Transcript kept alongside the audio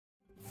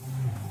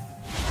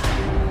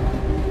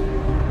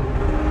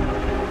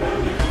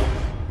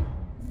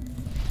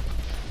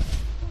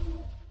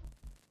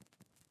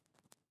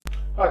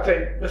Hi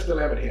team, Mr.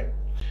 Lambert here.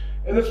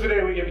 In this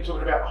video we're going to be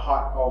talking about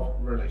height of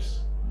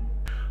release.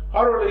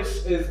 Height of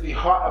release is the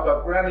height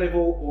above ground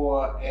level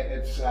or at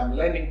its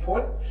landing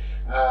point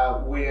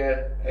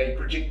where a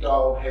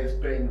projectile has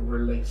been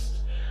released.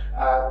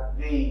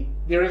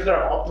 There is no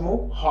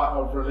optimal height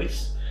of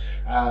release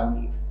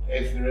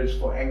as there is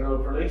for angle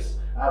of release,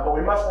 but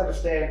we must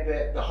understand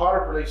that the height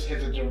of release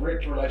has a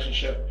direct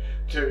relationship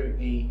to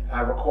the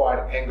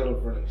required angle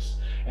of release.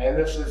 And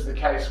this is the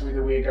case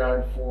whether we're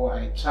going for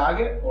a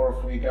target or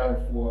if we're going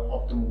for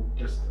optimal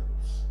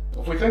distance.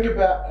 If we think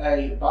about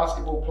a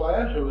basketball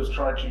player who is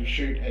trying to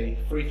shoot a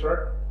free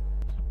throw,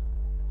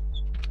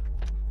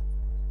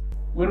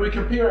 when we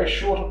compare a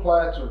shorter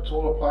player to a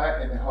taller player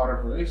in their height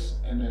of release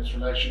and its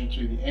relation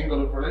to the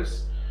angle of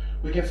release,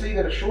 we can see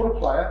that a shorter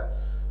player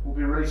will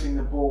be releasing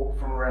the ball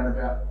from around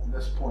about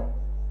this point.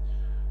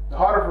 The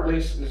height of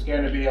release is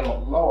going to be a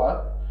lot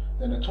lower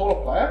than a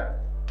taller player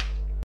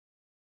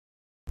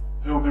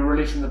who will be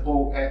releasing the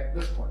ball at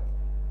this point.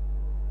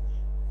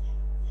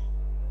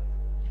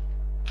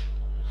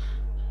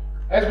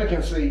 As we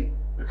can see,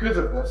 because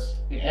of this,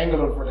 the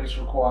angle of release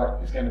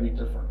required is going to be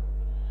different.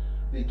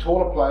 The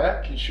taller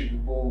player can shoot the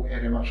ball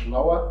at a much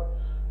lower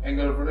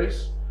angle of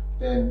release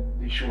than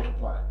the shorter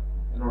player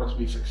in order to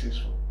be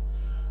successful.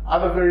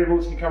 Other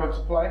variables can come into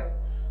play,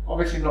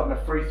 obviously not in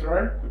a free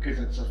throw because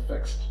it's a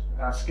fixed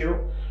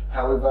skill,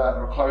 however,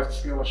 or a closed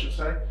skill I should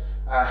say.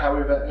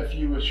 However, if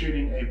you were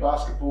shooting a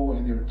basketball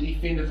and there were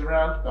defenders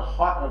around, the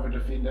height of a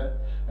defender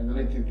and the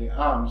length of their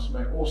arms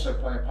may also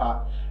play a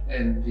part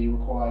in the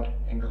required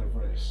angle of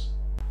release.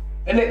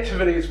 In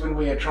activities when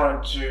we are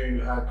trying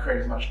to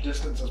create as much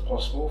distance as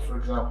possible, for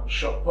example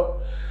shot put,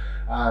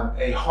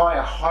 a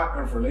higher height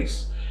of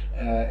release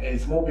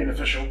is more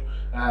beneficial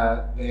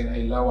than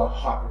a lower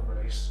height of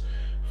release.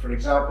 For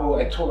example,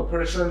 a taller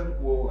person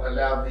will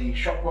allow the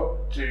shot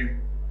put to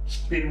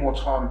spend more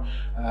time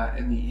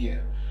in the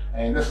air.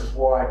 And this is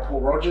why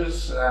Paul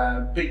Rogers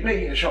beat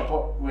me at shot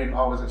put when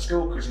I was at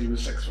school, because he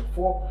was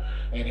 6'4"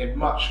 and had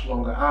much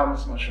longer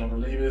arms, much longer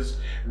levers,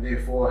 and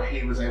therefore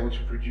he was able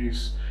to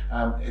produce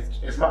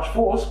as much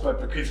force, but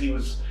because he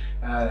was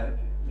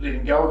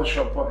letting go of the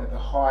shot put at the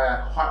higher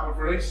height of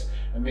release,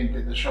 it meant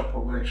that the shot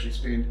put would actually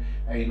spend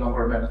a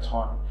longer amount of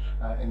time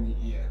in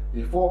the air.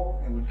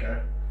 Therefore, it would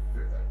go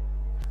further.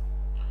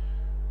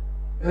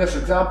 In this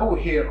example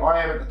here,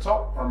 I am at the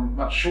top. I'm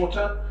much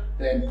shorter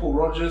than Paul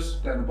Rogers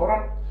down the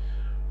bottom.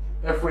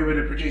 If we were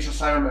to produce the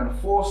same amount of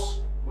force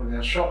with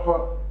our shot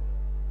put,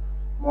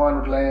 mine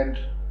would land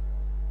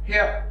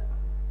here.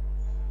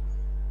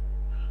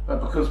 But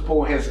because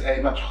Paul has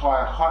a much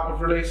higher height of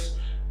release,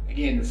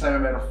 again the same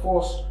amount of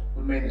force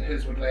would mean that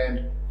his would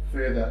land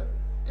further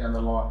down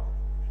the line.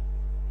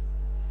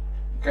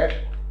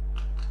 Okay?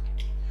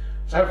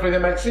 So hopefully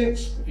that makes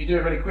sense. If you do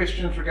have any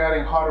questions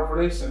regarding height of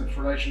release and its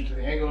relation to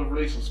the angle of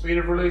release or speed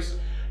of release,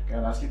 go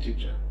and ask your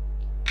teacher.